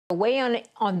Weigh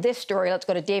on this story, let's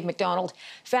go to Dave MacDonald,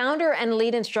 founder and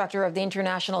lead instructor of the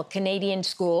International Canadian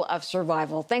School of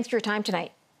Survival. Thanks for your time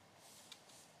tonight.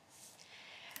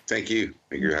 Thank you.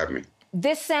 Thank you for having me.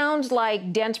 This sounds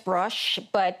like dense brush,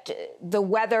 but the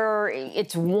weather,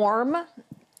 it's warm,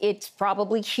 it's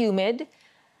probably humid.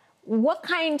 What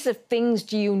kinds of things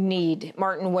do you need,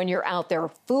 Martin, when you're out there?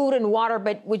 Food and water,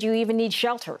 but would you even need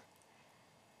shelter?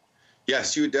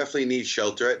 Yes, you would definitely need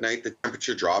shelter at night. The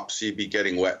temperature drops. You'd be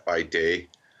getting wet by day.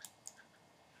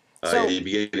 You'd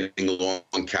be getting low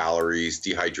on calories,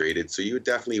 dehydrated. So you would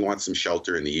definitely want some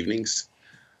shelter in the evenings.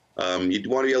 You'd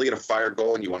want to be able to get a fire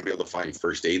going. You want to be able to find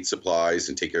first aid supplies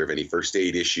and take care of any first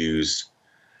aid issues.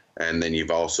 And then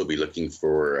you'd also be looking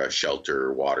for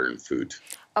shelter, water, and food.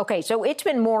 Okay, so it's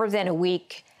been more than a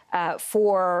week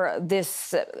for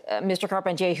this Mr.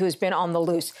 Carpentier who's been on the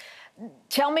loose.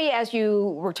 Tell me, as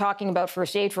you were talking about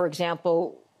first aid, for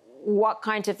example, what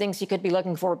kinds of things he could be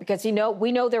looking for? Because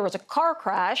we know there was a car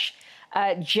crash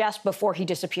just before he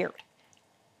disappeared.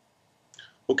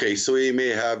 Okay, so he may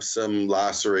have some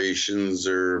lacerations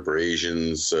or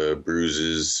abrasions,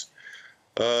 bruises.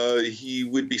 He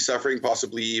would be suffering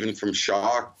possibly even from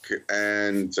shock,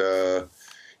 and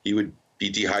he would be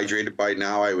dehydrated by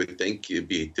now, I would think. It'd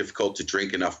be difficult to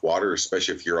drink enough water,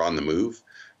 especially if you're on the move,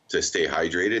 to stay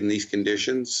hydrated in these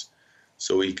conditions.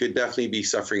 So he could definitely be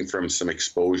suffering from some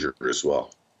exposure as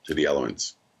well to the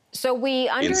elements. So we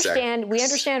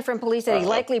understand from police that he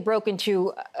likely broke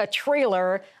into a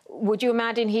trailer. Would you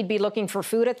imagine he'd be looking for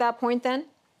food at that point then?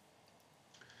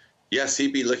 Yes,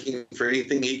 he'd be looking for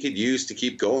anything he could use to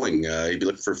keep going. He'd be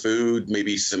looking for food,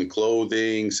 maybe some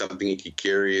clothing, something he could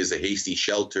carry as a hasty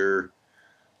shelter,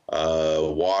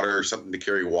 water, something to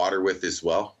carry water with as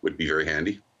well would be very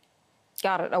handy.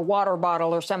 Got it, a water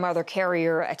bottle or some other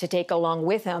carrier to take along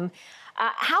with him.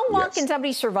 How long can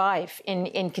somebody survive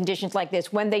in conditions like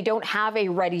this when they don't have a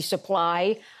ready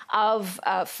supply of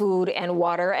food and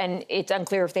water, and it's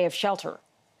unclear if they have shelter?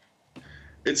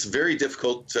 It's very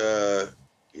difficult.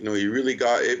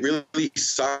 It really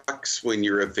sucks when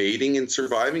you're evading and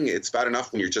surviving. It's bad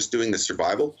enough when you're just doing the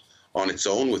survival on its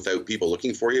own without people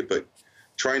looking for you, but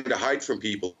trying to hide from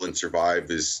people and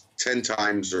survive is 10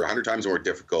 times or 100 times more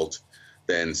difficult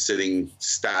than sitting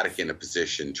static in a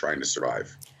position trying to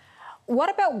survive. What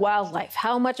about wildlife?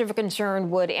 How much of a concern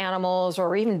would animals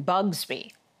or even bugs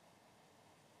be?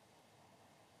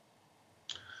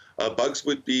 Bugs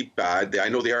would be bad. I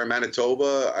know they are in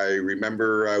Manitoba. I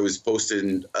remember I was posted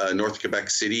in North Quebec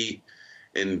City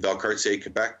in Valcartier,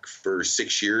 Quebec for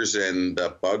 6 years, and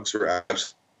the bugs were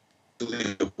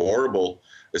absolutely horrible,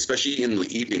 especially in the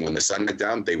evening when the sun went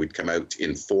down. They would come out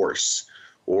in force,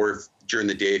 or during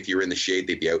the day, if you were in the shade,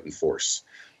 they'd be out in force.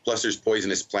 Plus, there's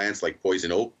poisonous plants like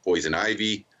poison oak, poison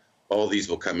ivy. All these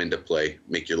will come into play,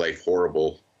 make your life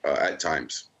horrible at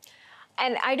times.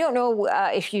 And I don't know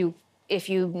if you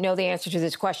know the answer to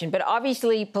this question, but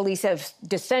obviously police have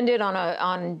descended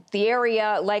on the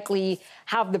area, likely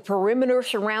have the perimeter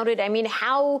surrounded. I mean,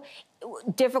 how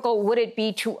difficult would it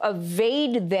be to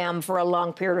evade them for a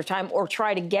long period of time or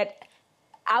try to get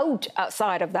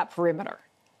outside of that perimeter?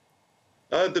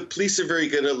 The police are very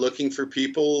good at looking for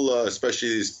people,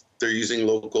 especially as they're using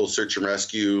local search and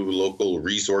rescue, local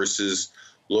resources,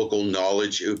 local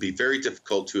knowledge. It would be very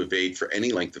difficult to evade for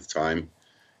any length of time.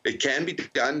 It can be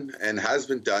done and has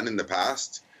been done in the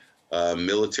past.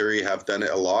 Military have done it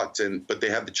a lot, but they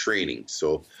have the training.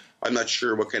 So I'm not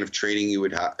sure what kind of training he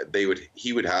would have,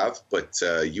 but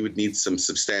you would need some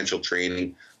substantial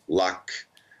training, luck,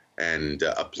 and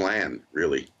a plan,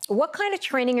 really. What kind of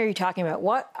training are you talking about?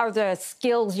 What are the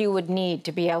skills you would need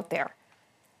to be out there?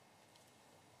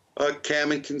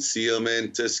 Cam and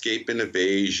concealment, escape and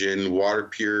evasion, water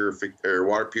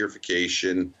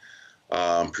purification,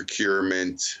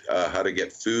 procurement, how to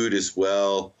get food as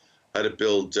well, how to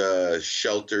build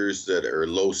shelters that are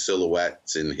low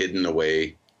silhouettes and hidden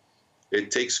away.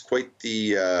 It takes quite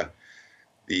the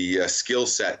skill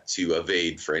set to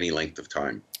evade for any length of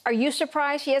time. Are you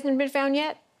surprised he hasn't been found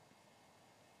yet?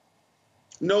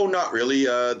 No, not really.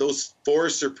 Those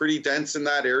forests are pretty dense in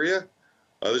that area.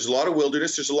 There's a lot of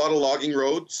wilderness. There's a lot of logging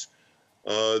roads.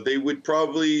 They would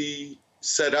probably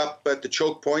set up at the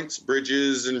choke points,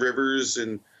 bridges and rivers,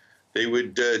 and they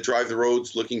would drive the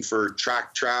roads looking for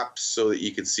track traps so that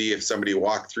you could see if somebody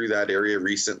walked through that area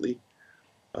recently.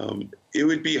 It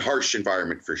would be a harsh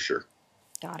environment for sure.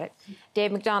 Got it.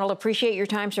 Dave MacDonald, appreciate your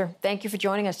time, sir. Thank you for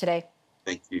joining us today.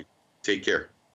 Thank you. Take care.